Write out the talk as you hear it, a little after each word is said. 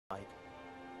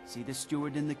See the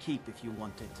steward in the keep if you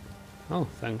want it. Oh,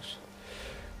 thanks.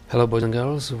 Hello boys and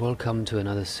girls, welcome to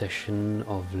another session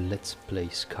of Let's Play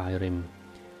Skyrim.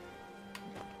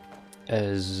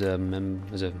 As a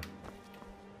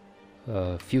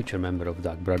future member of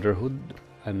that Brotherhood,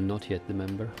 I'm not yet the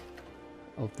member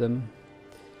of them.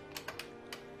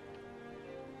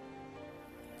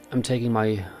 I'm taking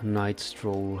my night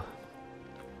stroll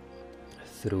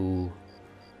through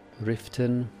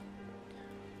Riften,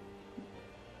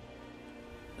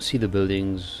 see the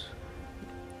buildings,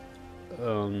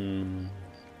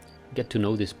 get to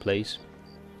know this place.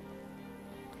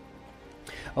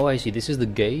 Oh, I see, this is the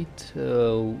gate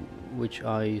which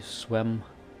I swam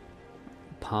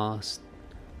past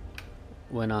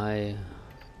when I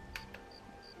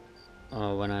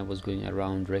was going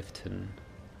around Riften.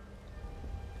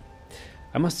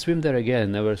 I must swim there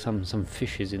again. There were some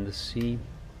fishes in the sea.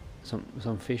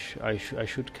 Some fish. I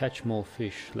should catch more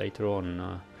fish later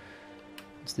on.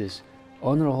 It's this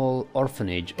Honohall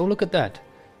Orphanage. Oh, look at that!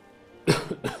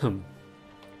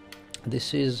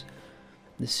 This is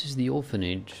the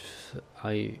orphanage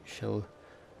I shall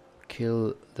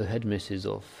kill the headmistress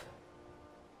of.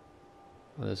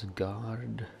 Oh, there's a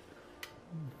guard.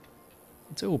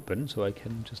 It's open, so I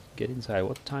can just get inside.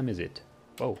 What time is it?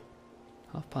 Oh,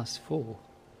 4:30.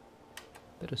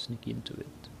 Better sneak into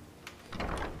it.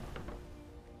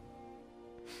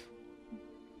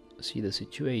 See the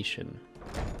situation.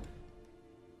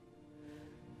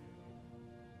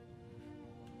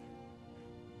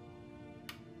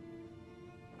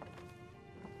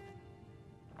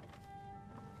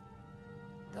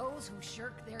 Those who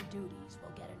shirk their duties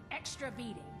will get an extra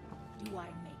beating. Do I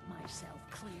make myself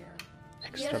clear?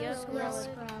 Extra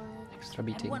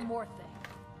beating. And one more thing.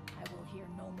 I will hear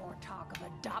no more talk of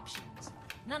adoptions.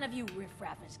 None of you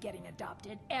riffraff is getting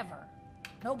adopted, ever.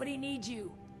 Nobody needs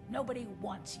you. Nobody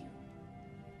wants you.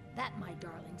 That, my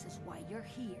darlings, is why you're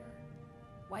here.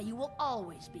 Why you will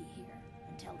always be here,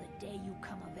 until the day you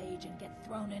come of age and get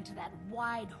thrown into that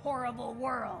wide, horrible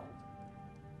world.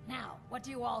 Now, what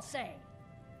do you all say?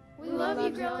 We love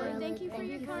you, Grella. Thank you for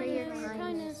your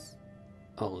kindness.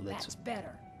 Oh, That's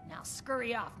better. Now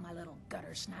scurry off, my little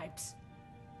gutter snipes.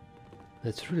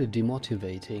 That's really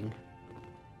demotivating.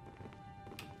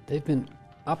 They've been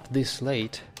up this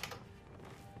late.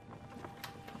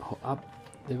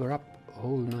 They were up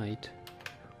whole night.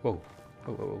 Whoa.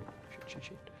 Whoa.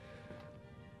 Shit.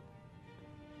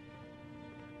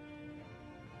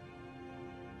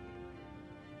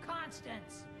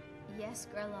 Constance! Yes,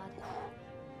 Grella.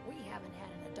 We haven't had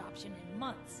an adoption in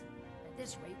months. At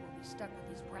this rate, we'll be stuck with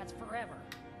these brats forever.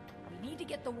 We need to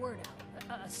get the word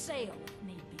out. A sale, if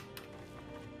need be.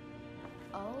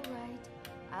 All right.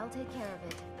 I'll take care of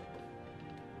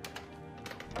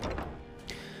it.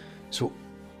 So,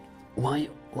 why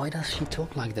does she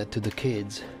talk like that to the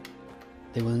kids?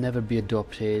 They will never be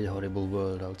adopted. Horrible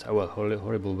world outside. Well,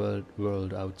 horrible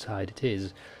world outside it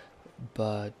is,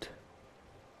 but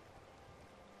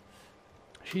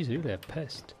she's really a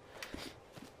pest.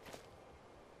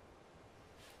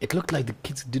 It looked like the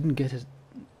kids didn't get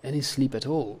any sleep at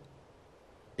all.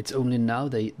 It's only now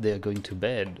they are going to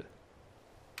bed.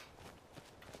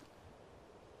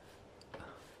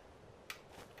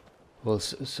 Well,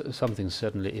 something's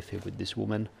certainly iffy with this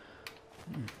woman.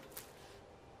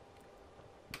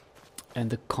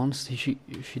 And the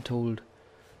she told...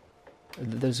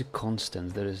 There's a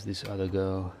Constance, there is this other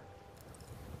girl.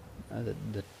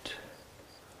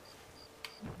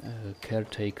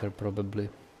 Caretaker, probably.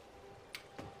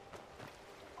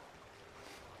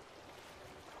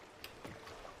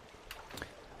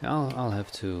 I'll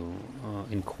have to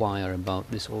inquire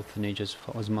about this orphanage as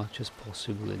much as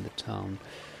possible in the town.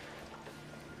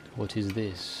 What is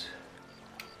this?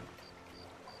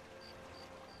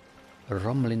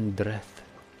 Rumlin Dreth.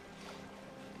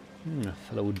 A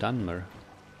fellow Dunmer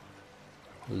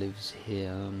lives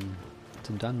here. It's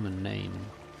a Dunmer name.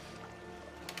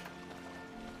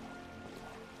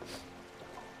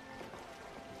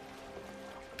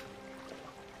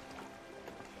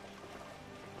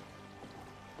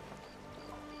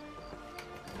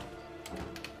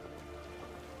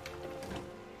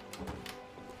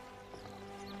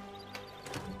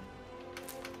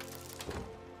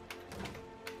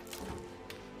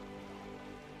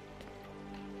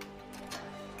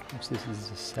 This is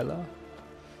the cellar.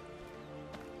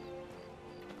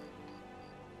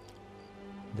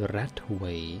 The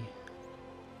Ratway.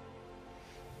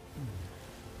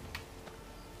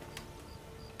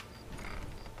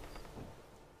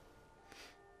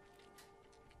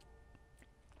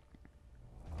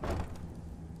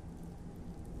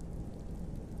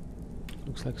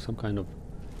 Looks like some kind of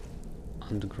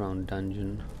underground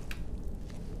dungeon.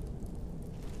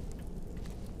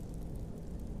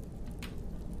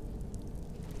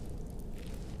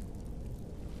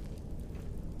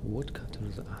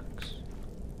 Woodcutter's axe.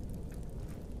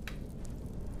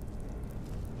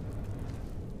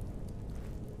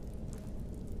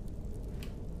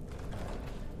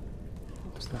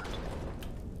 What's that?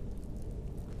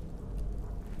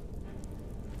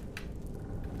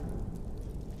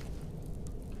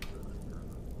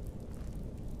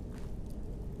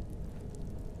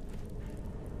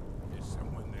 Is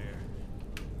someone there?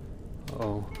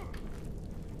 Oh.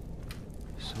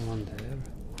 Is someone there?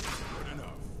 Good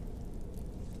enough.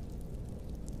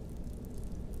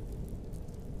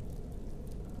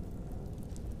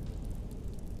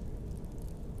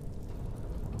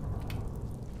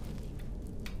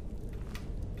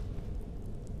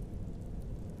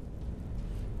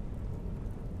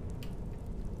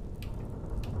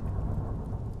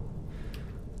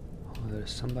 Oh,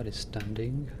 there's somebody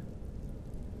standing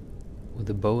with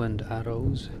a bow and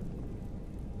arrows.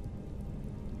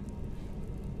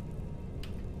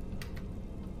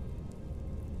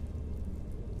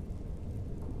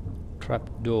 Trap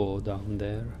door down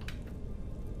there.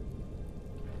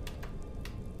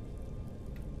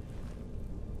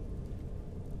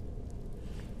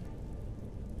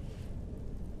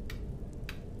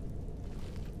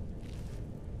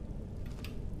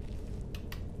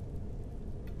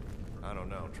 I don't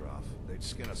know, Droff. They'd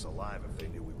skin us alive if they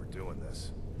knew we were doing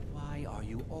this. Why are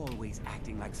you always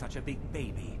acting like such a big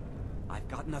baby? I've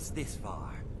gotten us this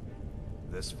far.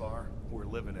 This far? We're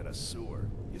living in a sewer.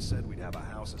 You said we'd have a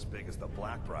house as big as the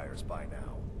Blackbriars by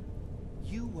now.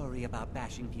 You worry about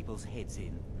bashing people's heads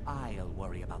in. I'll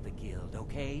worry about the guild,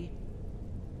 okay?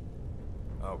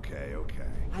 Okay, okay.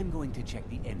 I'm going to check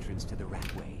the entrance to the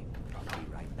Ratway. I'll be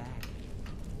right back.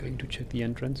 Going to check the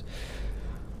entrance.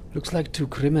 Looks like two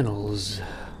criminals.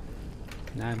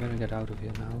 Nah, I better get out of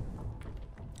here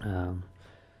now.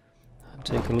 I'll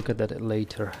take a look at that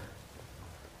later.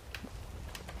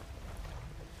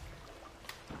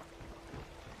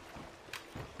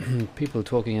 People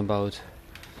talking about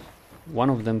one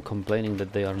of them complaining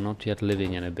that they are not yet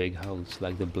living in a big house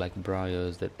like the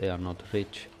Blackbriars, that they are not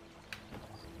rich.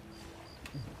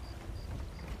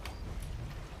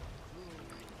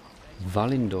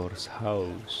 Valindor's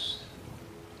house.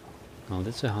 Oh,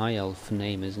 that's a high elf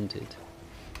name, isn't it?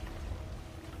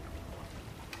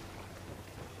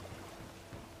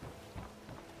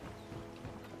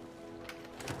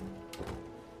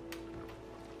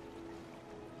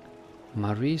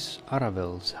 Maurice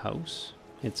Aravel's house.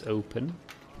 It's open.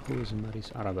 Who is Maurice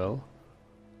Aravel?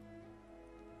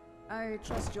 I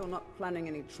trust you're not planning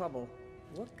any trouble.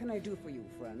 What can I do for you,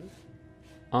 friend?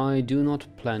 I do not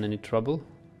plan any trouble,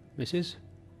 Mrs.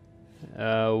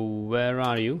 Where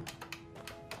are you?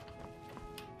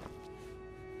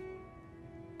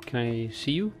 Can I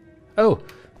see you? Oh,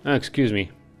 excuse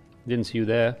me. Didn't see you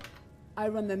there. I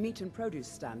run the meat and produce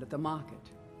stand at the market.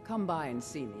 Come by and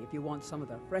see me if you want some of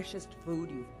the freshest food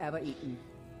you've ever eaten.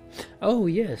 Oh,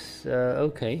 yes,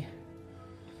 okay.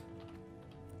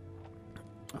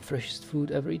 Freshest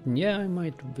food ever eaten? Yeah, I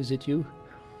might visit you.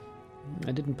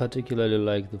 I didn't particularly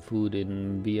like the food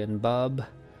in B&Bob.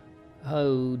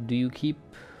 How do you keep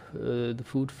the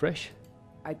food fresh?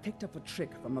 I picked up a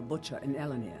trick from a butcher in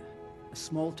Elenir, a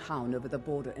small town over the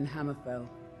border in Hammerfell.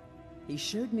 He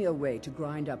showed me a way to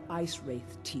grind up ice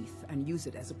wraith teeth and use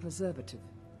it as a preservative.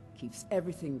 Keeps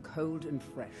everything cold and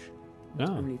fresh, but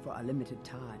only for a limited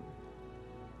time.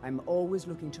 I'm always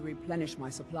looking to replenish my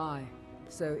supply,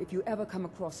 so if you ever come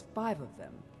across 5 of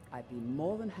them, I'd be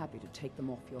more than happy to take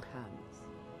them off your hands.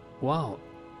 Wow,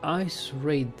 ice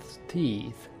wraith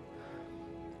teeth.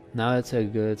 Now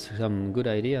that's some good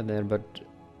idea there, but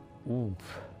oof,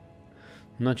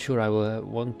 not sure I will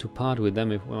want to part with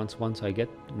them if once I get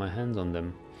my hands on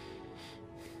them.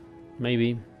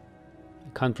 Maybe.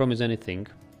 I can't promise anything.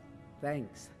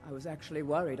 Thanks. I was actually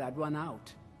worried I'd run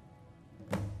out.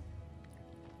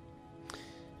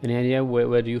 Any idea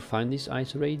where do you find these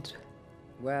ice raids?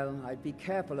 Well, I'd be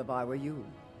careful if I were you.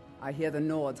 I hear the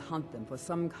Nords hunt them for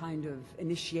some kind of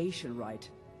initiation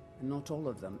rite, and not all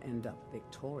of them end up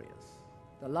victorious.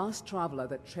 The last traveler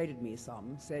that traded me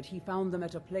some said he found them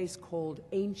at a place called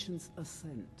Ancient's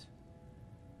Ascent.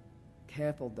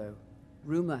 Careful though.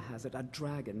 Rumor has it a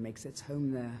dragon makes its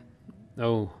home there.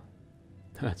 Oh,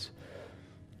 that's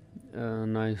a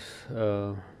nice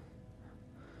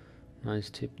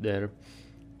tip there.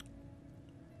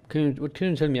 What can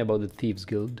you tell me about the Thieves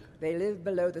Guild? They live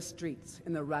below the streets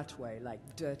in the Ratway like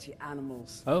dirty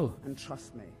animals. Oh. And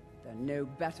trust me, they're no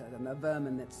better than the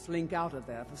vermin that slink out of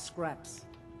there for scraps.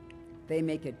 They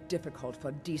make it difficult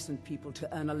for decent people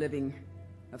to earn a living.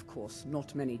 Of course,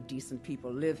 not many decent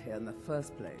people live here in the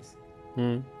first place.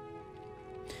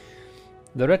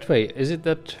 The Ratway, is it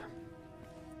that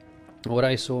what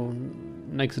I saw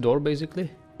next door,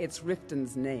 basically. It's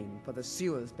Riften's name for the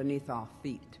sewers beneath our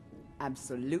feet.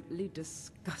 Absolutely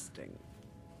disgusting.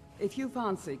 If you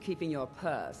fancy keeping your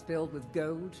purse filled with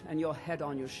gold and your head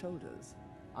on your shoulders,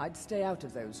 I'd stay out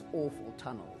of those awful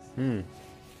tunnels.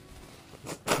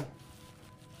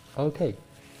 Okay.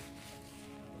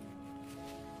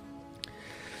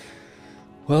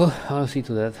 Well, I'll see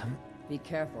to that. Be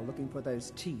careful looking for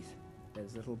those teeth.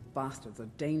 Those little bastards are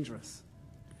dangerous.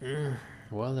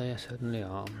 Well, they certainly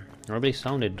are. Or they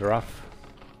sounded rough.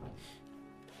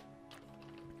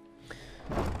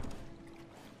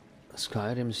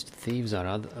 Skyrim's thieves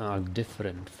are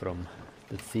different from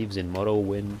the thieves in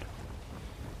Morrowind.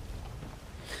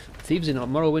 Thieves in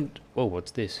Morrowind... Oh,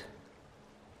 what's this?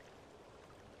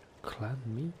 Clam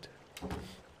meat?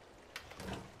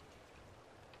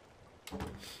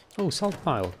 Oh, salt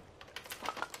pile.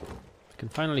 I can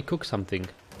finally cook something.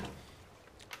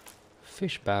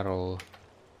 Fish barrel.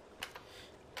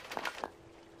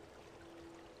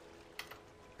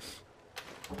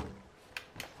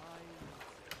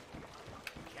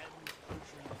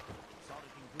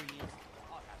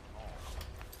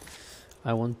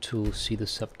 I want to see the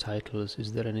subtitles.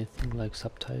 Is there anything like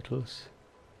subtitles?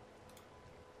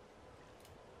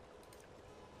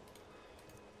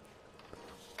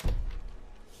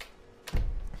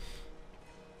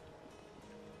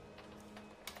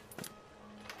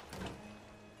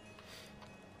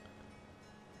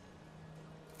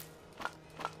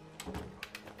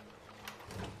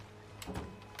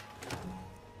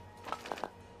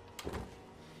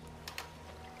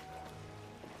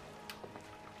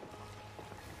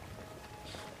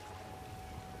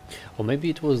 Or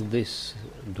maybe it was this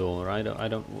door. I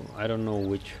don't know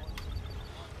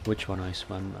which one I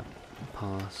swam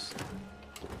past.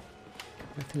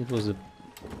 I think it was the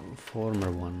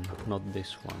former one, not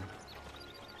this one.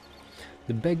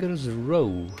 The Beggar's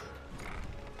Row.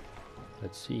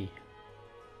 Let's see.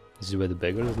 This is where the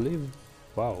beggars live?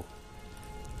 Wow.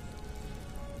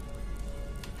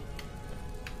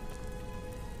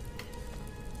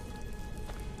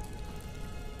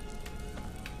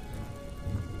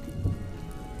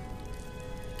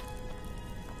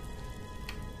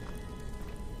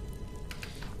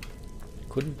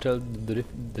 Couldn't tell the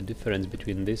difference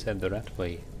between this and the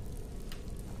Ratway.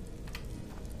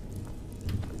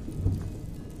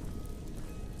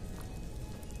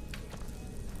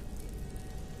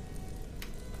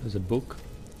 There's a book.